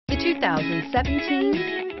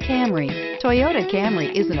2017 Camry. Toyota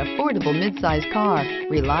Camry is an affordable midsize car,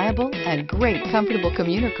 reliable and great comfortable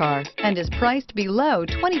commuter car, and is priced below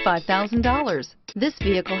 $25,000. This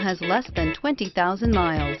vehicle has less than 20,000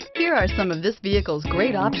 miles. Here are some of this vehicle's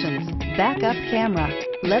great options: backup camera,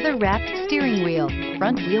 leather-wrapped steering wheel,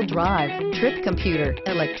 front-wheel drive, trip computer,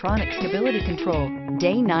 electronic stability control,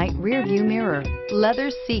 day-night rear-view mirror, leather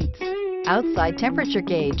seats, outside temperature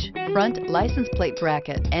gauge, front license plate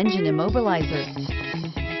bracket, engine immobilizer.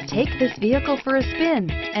 Take this vehicle for a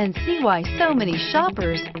spin and see why so many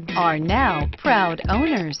shoppers are now proud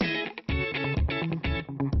owners.